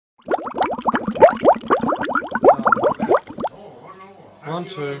1,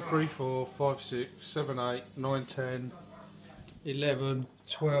 2, 3, 4, 5, 6, 7, 8, 9, 10, 11,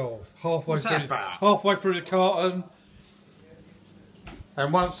 12. Halfway through the carton.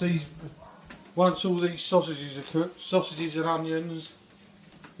 And once all these sausages are cooked, sausages and onions,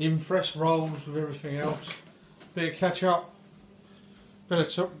 in fresh rolls with everything else, bit of ketchup,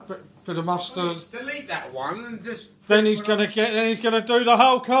 bit of mustard. Delete that one and just. Then he's gonna do the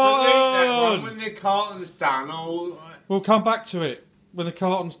whole carton. Delete that one when the carton's done. We'll come back to it when the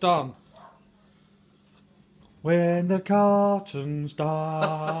carton's done. When the carton's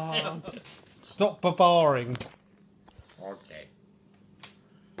done. Stop barbaring. Okay.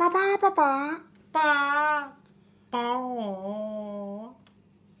 Ba ba ba ba Ba. ba.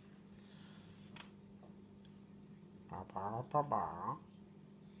 Ba ba ba ba.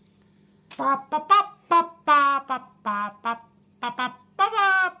 Ba ba ba ba ba ba ba ba ba ba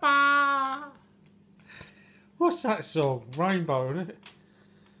ba. What's that song? Rainbow, isn't it?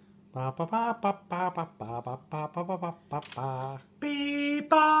 Ba ba ba ba ba ba ba ba ba ba ba ba ba ba. Beep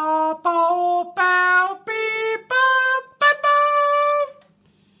ba bo bow beep ba ba ba.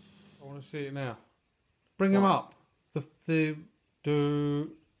 I want to see it now. Bring them up.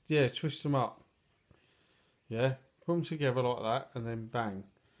 Yeah, twist them up. Yeah, put them together like that, and then bang.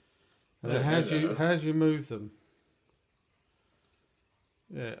 And then how do you move them?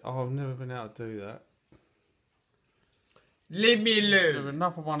 Yeah, I've never been able to do that. Leave me alone. Do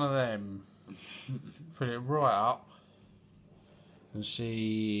another one of them. Put it right up and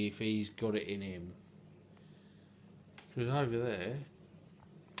see if he's got it in him. Because over there,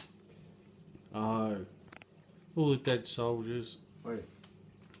 oh, all the dead soldiers. Wait.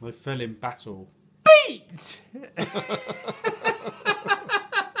 They fell in battle. Beat.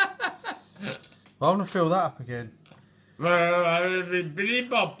 I want to fill that up again. Wait,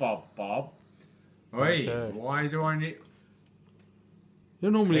 Okay. why do I need?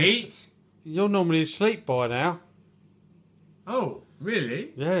 You're normally asleep by now. Oh,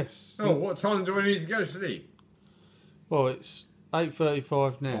 really? Yes. Oh, what time do I need to go to sleep? Well, it's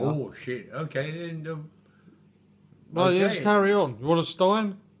 8:35 now. Oh shit. Okay then. Well, okay. let's carry on. You want a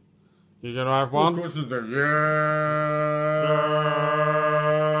Stein? You gonna have one? Of course I do. Yeah.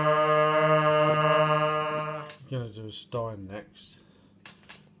 I'm gonna do a Stein next.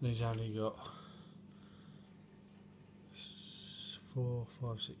 He's only got 4,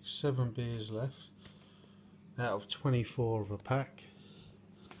 5, 6, 7 beers left out of 24 of a pack.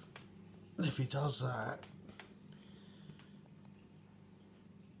 And if he does that,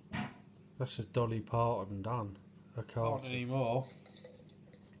 that's a Dolly Parton done. I can't anymore.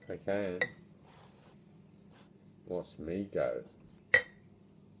 Okay. What's me go?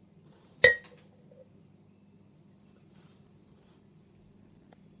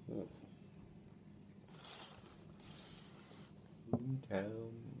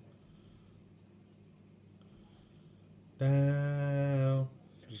 Down.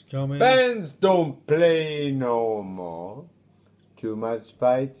 She's coming. Bands don't play no more. Too much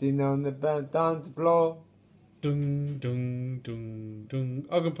fighting on the dance floor. Dung, dung, dung, dung.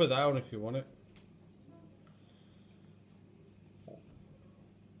 I can put that on if you want it.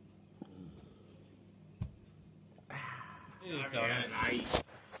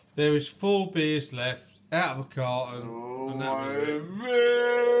 There is 4 beers left out of a carton, and that was it.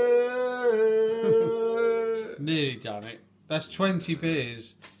 Nearly done it. That's 20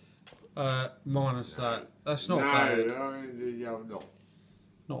 beers minus that. That's not bad. No.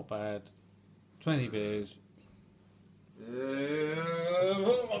 Not bad. 20 beers.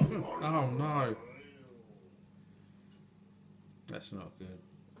 Oh no. That's not good.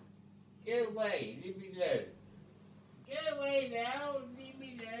 Get away, leave me alone. Get away now, leave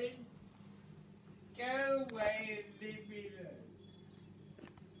me alone. Go away and leave me alone.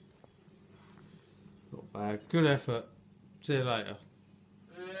 Not bad. Good effort. See you later.